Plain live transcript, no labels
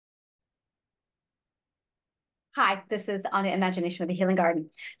Hi, this is Anna Imagination with the Healing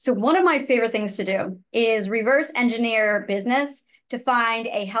Garden. So one of my favorite things to do is reverse engineer business to find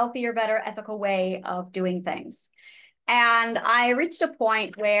a healthier, better, ethical way of doing things. And I reached a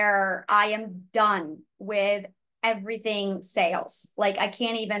point where I am done with everything sales. Like I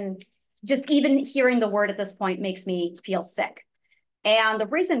can't even, just even hearing the word at this point makes me feel sick. And the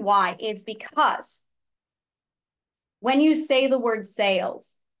reason why is because when you say the word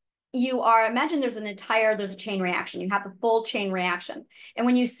sales, imagine there's a chain reaction. You have the full chain reaction. And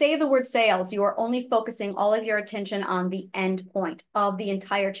when you say the word sales, you are only focusing all of your attention on the end point of the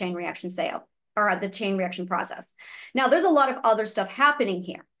entire chain reaction sale or the chain reaction process. Now, there's a lot of other stuff happening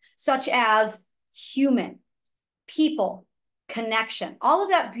here, such as human, people, connection, all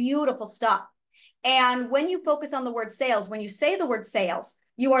of that beautiful stuff. And when you focus on the word sales, when you say the word sales,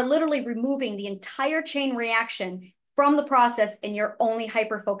 you are literally removing the entire chain reaction from the process and you're only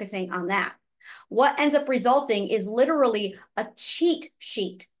hyper focusing on that. What ends up resulting is literally a cheat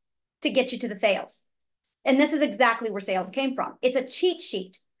sheet to get you to the sales. And this is exactly where sales came from. It's a cheat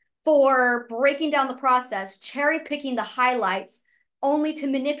sheet for breaking down the process, cherry picking the highlights, only to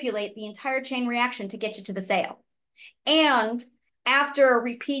manipulate the entire chain reaction to get you to the sale. And after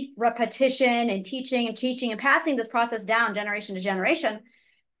repeat repetition and teaching and passing this process down generation to generation,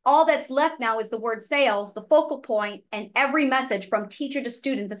 all that's left now is the word sales, the focal point, and every message from teacher to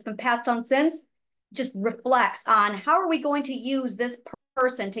student that's been passed on since just reflects on how are we going to use this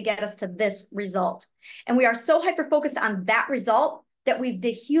person to get us to this result. And we are so hyper-focused on that result that we've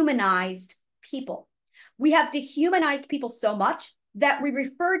dehumanized people. We have dehumanized people so much that we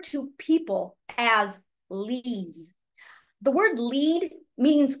refer to people as leads. The word lead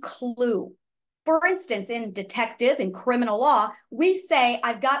means clue. For instance, in detective and criminal law, we say,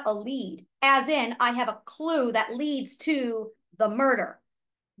 I've got a lead, as in I have a clue that leads to the murder.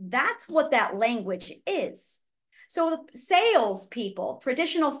 That's what that language is. So sales people,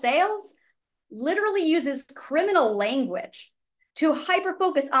 traditional sales, literally uses criminal language to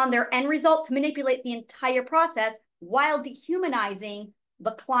hyper-focus on their end result to manipulate the entire process while dehumanizing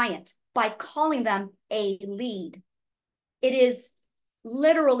the client by calling them a lead. It is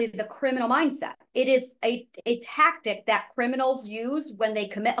literally the criminal mindset. It is a tactic that criminals use when they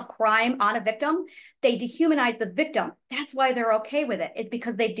commit a crime on a victim. They dehumanize the victim. That's why they're okay with it, is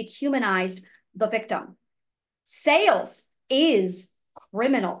because they've dehumanized the victim. Sales is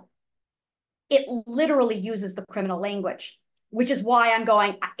criminal. It literally uses the criminal language, which is why I'm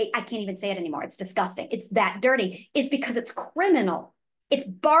going, I can't even say it anymore. It's disgusting. It's that dirty. It's because it's criminal. It's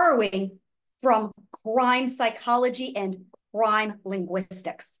borrowing from crime psychology and crime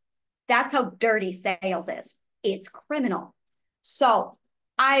linguistics. That's how dirty sales is. It's criminal. So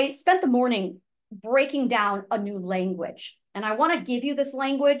I spent the morning breaking down a new language, and I want to give you this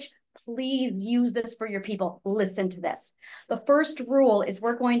language. Please use this for your people. Listen to this. The first rule is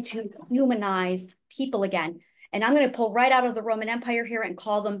we're going to humanize people again. And I'm going to pull right out of the Roman Empire here and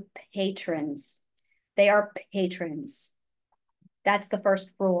call them patrons. They are patrons. That's the first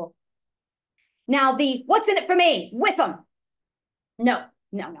rule. Now, what's in it for me? Whip them. No.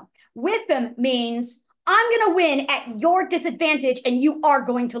 With them means I'm going to win at your disadvantage and you are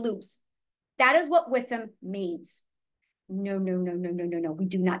going to lose. That is what with them means. No. We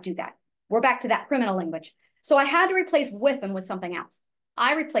do not do that. We're back to that criminal language. So I had to replace with them with something else.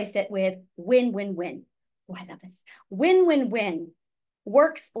 I replaced it with win-win-win. Oh, I love this. Win-win-win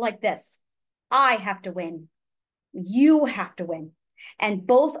works like this. I have to win. You have to win. And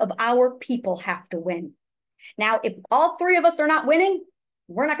both of our people have to win. Now, if all three of us are not winning,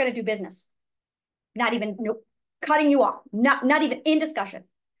 we're not going to do business. Not even cutting you off, not even in discussion.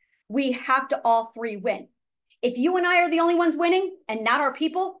 We have to all three win. If you and I are the only ones winning and not our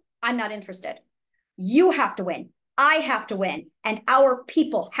people, I'm not interested. You have to win. I have to win. And our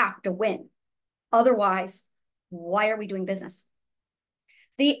people have to win. Otherwise, why are we doing business?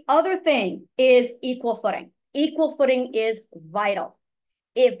 The other thing is equal footing. Equal footing is vital.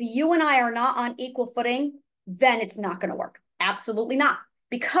 If you and I are not on equal footing, then it's not going to work. Absolutely not.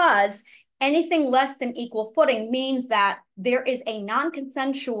 Because anything less than equal footing means that there is a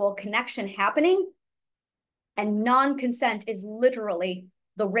non-consensual connection happening, and non-consent is literally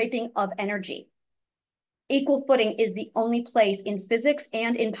the raping of energy. Equal footing is the only place in physics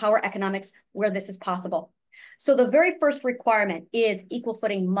and in power economics where this is possible. So the very first requirement is equal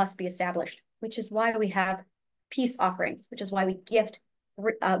footing must be established, which is why we have peace offerings, which is why we gift.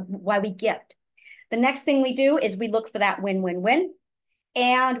 The next thing we do is we look for that win-win-win,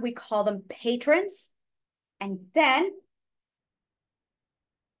 and we call them patrons. And then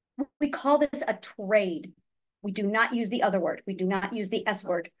we call this a trade. We do not use the other word. We do not use the S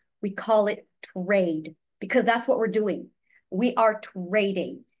word. We call it trade. because that's what we're doing. We are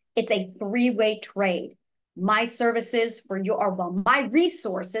trading. It's a three-way trade. My services for your, well, my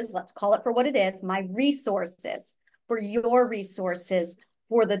resources, let's call it for what it is, my resources for your resources,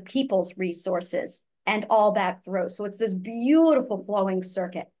 for the people's resources, and all back through. So it's this beautiful flowing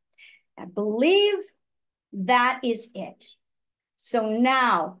circuit. I believe that is it. So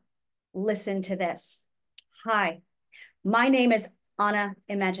now listen to this. Hi, my name is Anna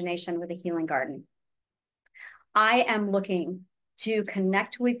Imagination with the Healing Garden. I am looking to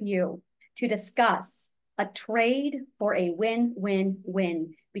connect with you to discuss a trade for a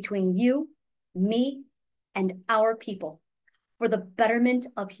win-win-win between you, me, and our people for the betterment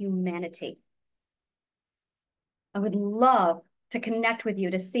of humanity. I would love to connect with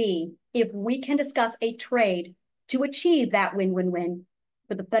you to see if we can discuss a trade to achieve that win-win-win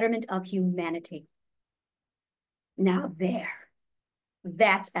for the betterment of humanity. Now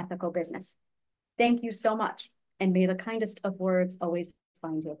that's ethical business. Thank you so much, and may the kindest of words always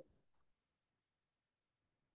find you.